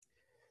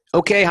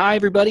Okay, hi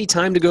everybody.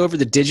 Time to go over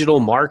the digital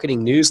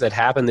marketing news that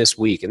happened this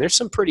week. And there's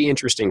some pretty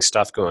interesting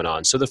stuff going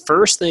on. So the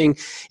first thing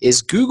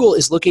is Google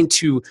is looking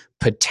to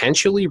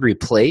potentially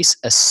replace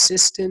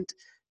assistant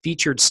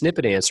featured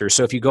snippet answers.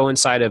 So if you go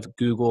inside of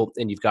Google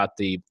and you've got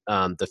the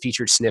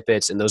featured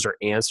snippets, and those are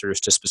answers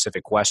to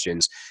specific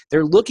questions,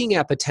 they're looking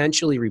at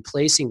potentially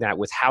replacing that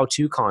with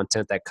how-to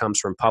content that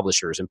comes from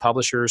publishers. And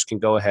publishers can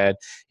go ahead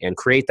and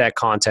create that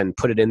content and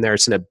put it in there.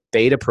 It's in a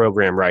beta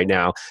program right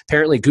now.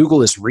 Apparently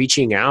Google is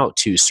reaching out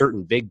to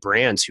certain big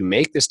brands who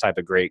make this type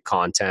of great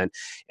content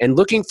and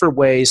looking for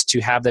ways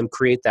to have them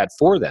create that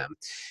for them.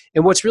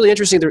 And what's really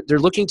interesting, they're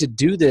looking to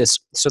do this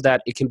so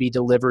that it can be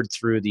delivered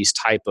through these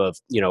type of,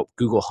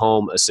 Google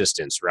Home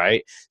assistants,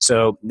 right?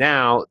 So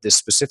now this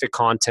specific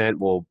content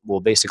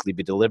will basically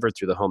be delivered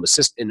through the Home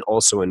Assistant and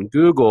also in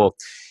Google.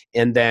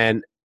 And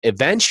then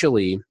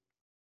eventually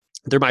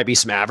there might be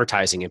some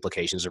advertising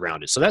implications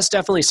around it. So that's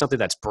definitely something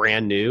that's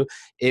brand new.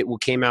 It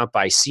came out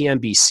by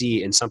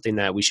CNBC and something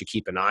that we should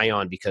keep an eye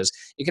on because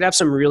it could have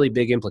some really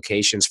big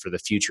implications for the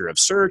future of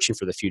search and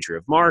for the future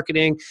of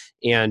marketing.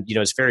 And,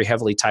 it's very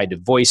heavily tied to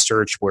voice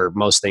search where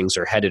most things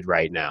are headed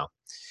right now.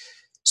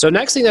 So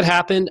next thing that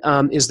happened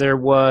is there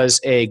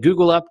was a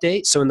Google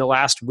update. So in the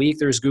last week,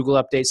 there's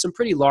Google updates, some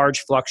pretty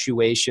large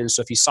fluctuations.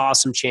 So if you saw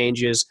some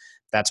changes,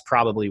 that's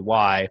probably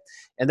why.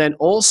 And then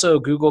also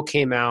Google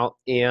came out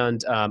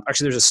and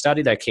actually there's a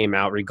study that came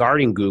out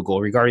regarding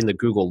the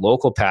Google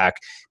Local Pack.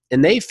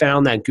 And they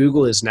found that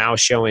Google is now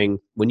showing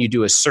when you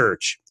do a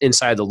search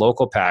inside the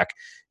Local Pack,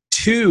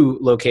 two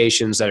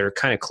locations that are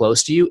kind of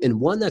close to you and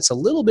one that's a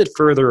little bit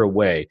further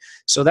away.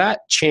 So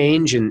that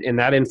change and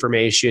that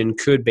information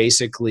could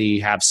basically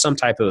have some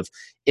type of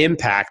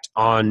impact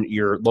on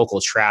your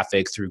local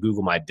traffic through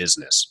Google My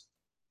Business.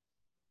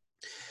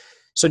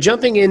 So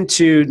jumping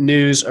into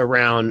news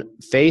around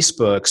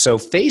Facebook. So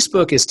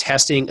Facebook is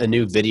testing a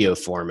new video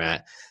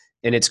format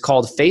and it's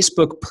called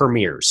Facebook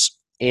Premieres.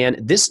 And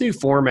this new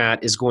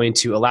format is going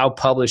to allow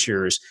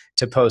publishers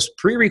to post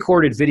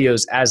pre-recorded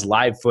videos as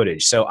live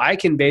footage. So I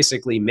can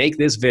basically make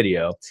this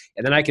video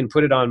and then I can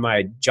put it on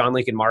my John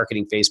Lincoln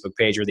Marketing Facebook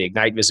page or the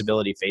Ignite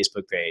Visibility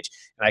Facebook page,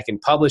 and I can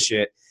publish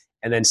it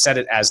and then set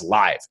it as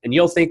live. And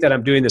you'll think that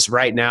I'm doing this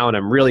right now and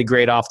I'm really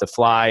great off the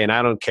fly and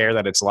I don't care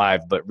that it's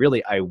live, but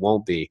really I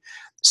won't be.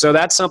 So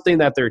that's something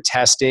that they're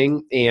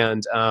testing,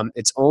 and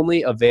it's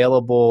only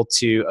available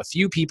to a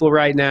few people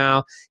right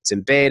now. It's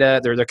in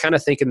beta. They're kind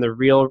of thinking the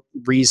real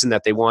reason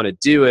that they want to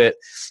do it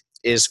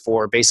is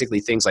for basically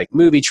things like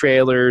movie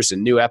trailers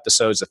and new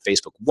episodes of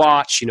Facebook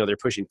Watch. They're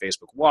pushing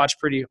Facebook Watch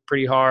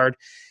pretty hard.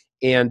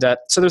 And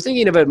so they're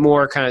thinking of it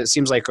more kind of, it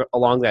seems like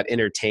along that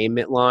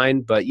entertainment line,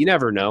 but you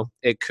never know.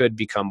 It could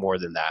become more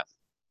than that.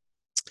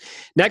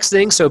 Next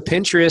thing, so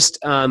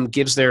Pinterest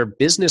gives their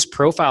business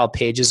profile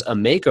pages a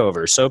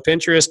makeover. So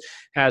Pinterest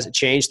has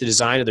changed the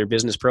design of their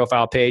business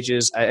profile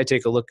pages. I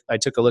took a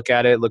look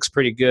at it. It looks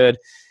pretty good.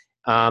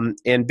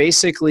 And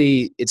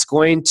basically, it's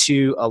going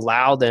to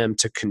allow them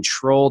to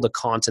control the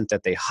content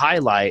that they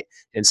highlight,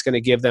 and it's going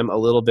to give them a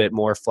little bit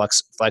more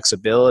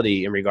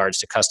flexibility in regards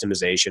to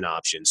customization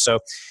options. So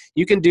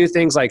you can do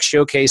things like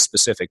showcase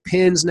specific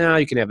pins now.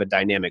 You can have a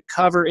dynamic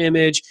cover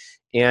image,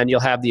 and you'll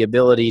have the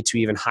ability to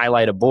even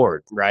highlight a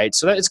board, right?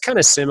 So it's kind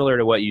of similar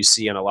to what you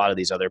see on a lot of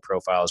these other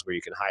profiles where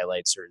you can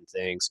highlight certain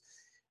things.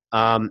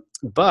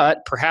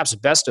 But perhaps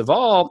best of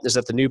all is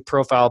that the new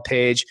profile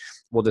page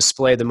will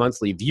display the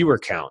monthly viewer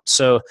count.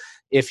 So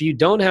if you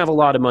don't have a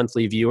lot of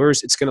monthly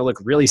viewers, it's going to look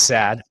really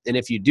sad. And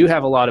if you do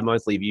have a lot of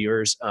monthly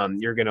viewers,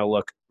 you're going to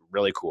look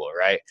really cool,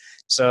 right?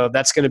 So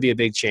that's going to be a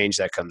big change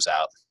that comes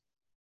out.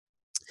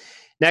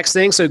 Next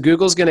thing, so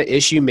Google's going to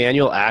issue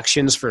manual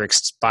actions for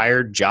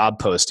expired job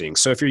postings.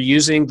 So if you're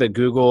using the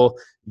Google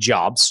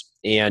Jobs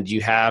and you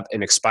have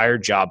an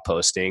expired job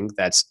posting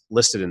that's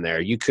listed in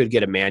there, you could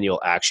get a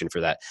manual action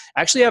for that.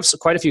 I actually have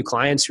quite a few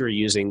clients who are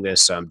using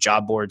this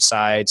job board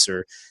sites,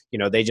 or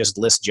they just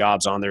list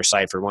jobs on their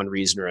site for one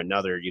reason or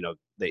another.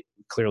 They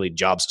clearly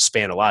jobs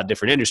span a lot of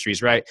different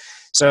industries, right?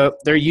 So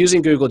they're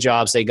using Google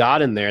Jobs. They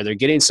got in there. They're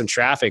getting some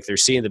traffic. They're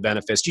seeing the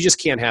benefits. You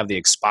just can't have the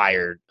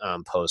expired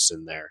posts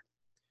in there.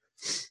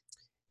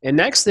 And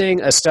next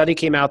thing, a study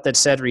came out that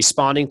said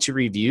responding to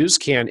reviews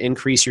can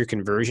increase your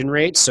conversion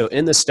rate. So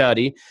in the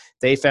study,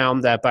 they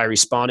found that by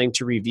responding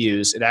to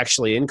reviews, it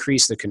actually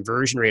increased the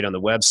conversion rate on the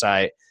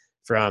website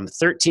from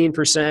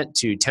 13%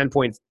 to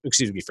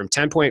from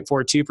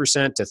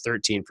 10.42% to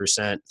 13%,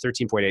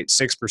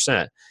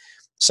 13.86%.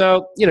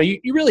 So, you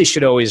really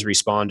should always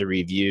respond to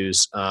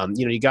reviews.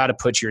 You got to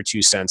put your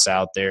 2 cents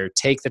out there,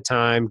 take the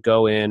time,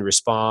 go in,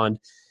 respond.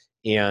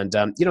 And,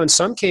 in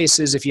some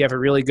cases, if you have a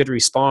really good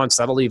response,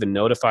 that'll even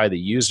notify the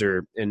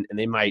user and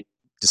they might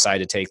decide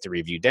to take the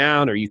review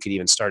down, or you could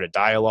even start a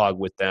dialogue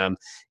with them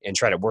and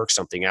try to work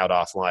something out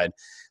offline.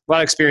 A lot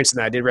of experience in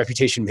that. I did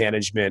reputation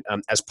management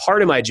as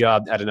part of my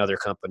job at another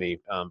company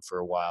for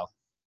a while.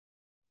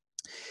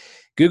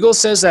 Google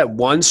says that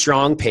one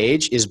strong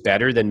page is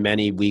better than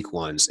many weak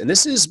ones. And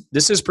this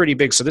is pretty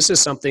big. So this is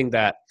something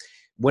that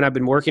when I've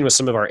been working with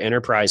some of our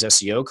enterprise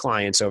SEO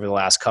clients over the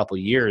last couple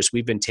of years,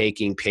 we've been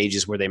taking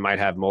pages where they might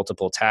have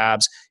multiple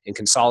tabs and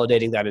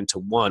consolidating that into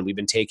one. We've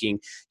been taking,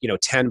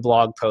 10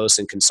 blog posts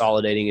and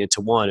consolidating it into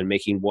one and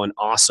making one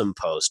awesome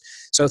post.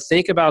 So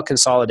think about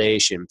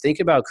consolidation. Think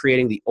about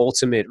creating the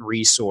ultimate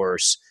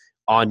resource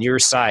on your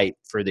site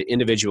for the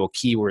individual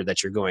keyword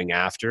that you're going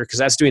after, because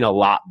that's doing a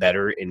lot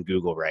better in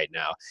Google right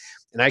now.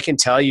 And I can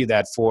tell you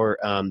that for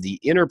the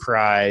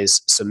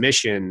enterprise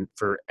submission,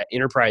 for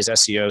enterprise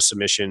SEO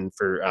submission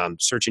for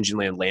Search Engine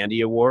Land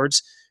Landy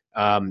Awards,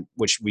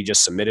 which we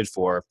just submitted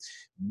for,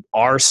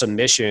 our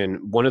submission,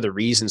 one of the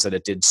reasons that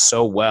it did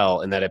so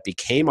well and that it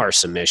became our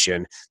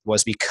submission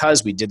was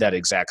because we did that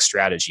exact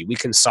strategy. We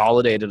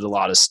consolidated a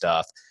lot of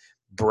stuff,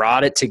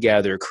 brought it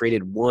together,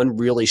 created one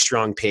really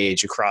strong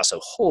page across a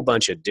whole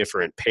bunch of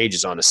different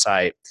pages on a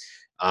site.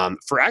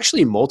 For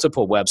actually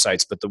multiple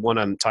websites, but the one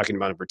I'm talking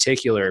about in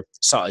particular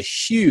saw a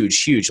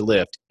huge, huge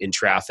lift in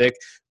traffic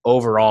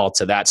overall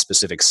to that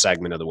specific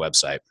segment of the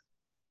website.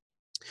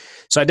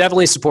 So I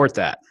definitely support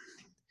that.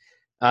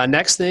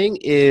 Next thing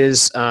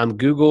is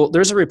Google.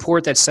 There's a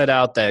report that set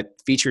out that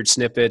featured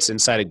snippets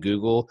inside of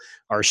Google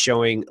are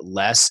showing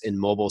less in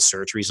mobile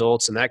search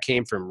results, and that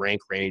came from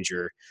Rank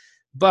Ranger.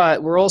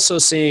 But we're also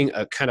seeing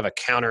a kind of a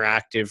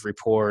counteractive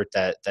report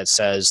that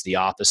says the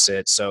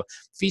opposite. So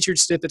featured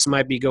snippets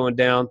might be going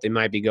down, they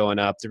might be going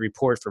up. The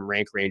report from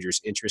Rank Ranger is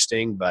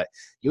interesting, but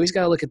you always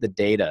got to look at the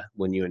data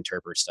when you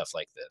interpret stuff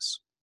like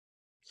this.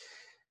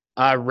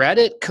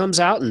 Reddit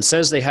comes out and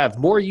says they have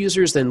more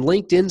users than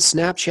LinkedIn,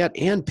 Snapchat,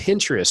 and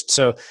Pinterest.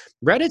 So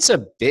Reddit's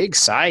a big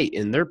site,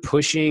 and they're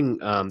pushing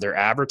their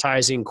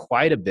advertising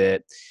quite a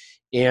bit.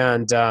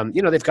 And,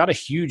 they've got a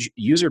huge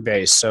user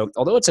base. So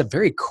although it's a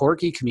very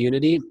quirky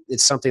community,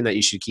 it's something that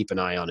you should keep an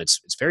eye on.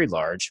 It's very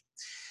large.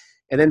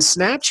 And then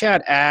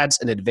Snapchat adds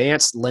an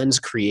advanced lens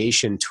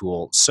creation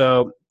tool.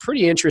 So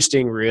pretty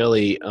interesting,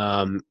 really.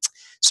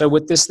 So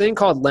with this thing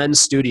called Lens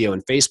Studio,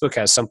 and Facebook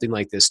has something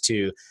like this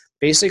too,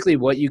 basically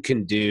what you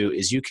can do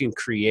is you can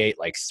create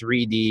like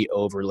 3D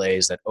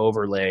overlays that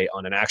overlay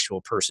on an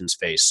actual person's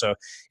face. So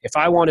if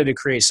I wanted to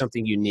create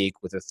something unique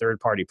with a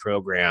third-party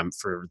program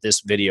for this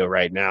video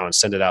right now and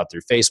send it out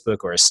through Facebook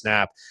or a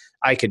Snap,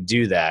 I could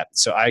do that.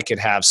 So I could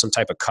have some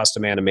type of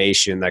custom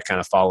animation that kind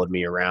of followed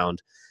me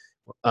around.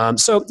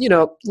 So,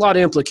 a lot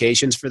of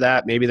implications for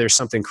that. Maybe there's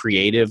something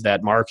creative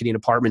that marketing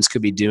departments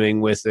could be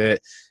doing with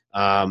it.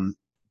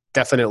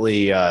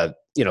 Definitely,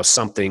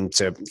 something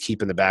to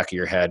keep in the back of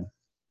your head.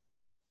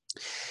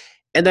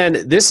 And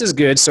then this is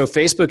good. So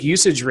Facebook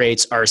usage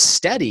rates are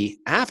steady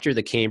after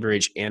the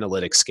Cambridge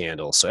Analytica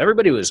scandal. So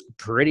everybody was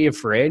pretty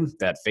afraid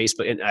that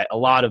Facebook, and a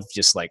lot of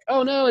just like,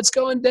 oh no, it's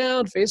going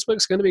down.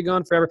 Facebook's going to be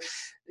gone forever.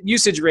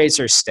 Usage rates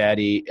are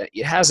steady.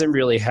 It hasn't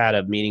really had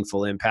a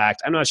meaningful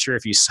impact. I'm not sure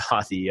if you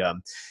saw the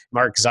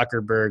Mark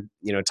Zuckerberg,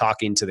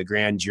 talking to the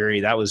grand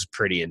jury. That was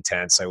pretty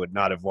intense. I would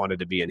not have wanted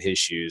to be in his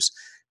shoes.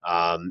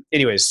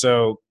 Anyways,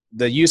 so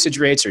the usage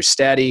rates are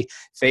steady.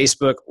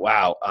 Facebook,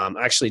 wow.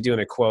 Actually doing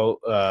a quote,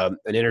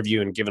 an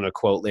interview and giving a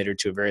quote later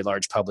to a very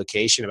large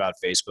publication about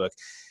Facebook.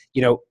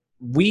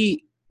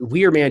 We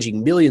are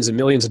managing millions and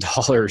millions of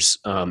dollars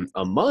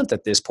a month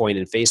at this point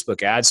in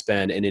Facebook ad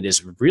spend, and it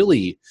is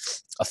really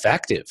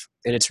effective,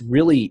 and it's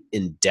really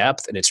in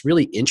depth, and it's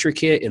really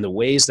intricate in the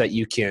ways that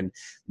you can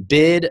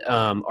bid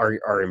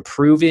are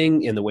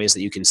improving, in the ways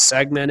that you can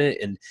segment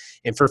it.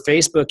 And for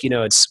Facebook,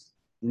 it's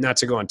not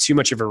to go on too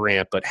much of a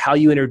rant, but how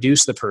you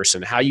introduce the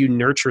person, how you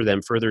nurture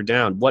them further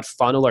down, what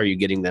funnel are you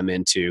getting them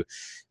into?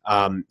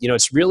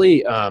 It's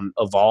really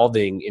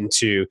evolving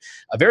into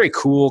a very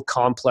cool,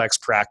 complex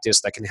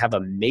practice that can have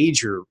a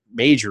major,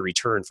 major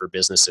return for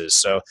businesses.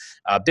 So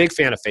a big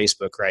fan of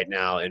Facebook right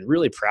now, and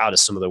really proud of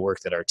some of the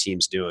work that our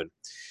team's doing.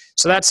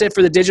 So that's it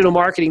for the digital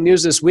marketing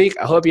news this week.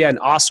 I hope you had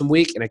an awesome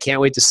week, and I can't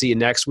wait to see you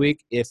next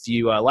week. If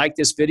you like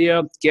this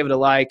video, give it a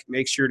like,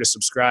 make sure to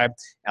subscribe.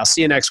 I'll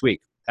see you next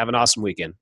week. Have an awesome weekend.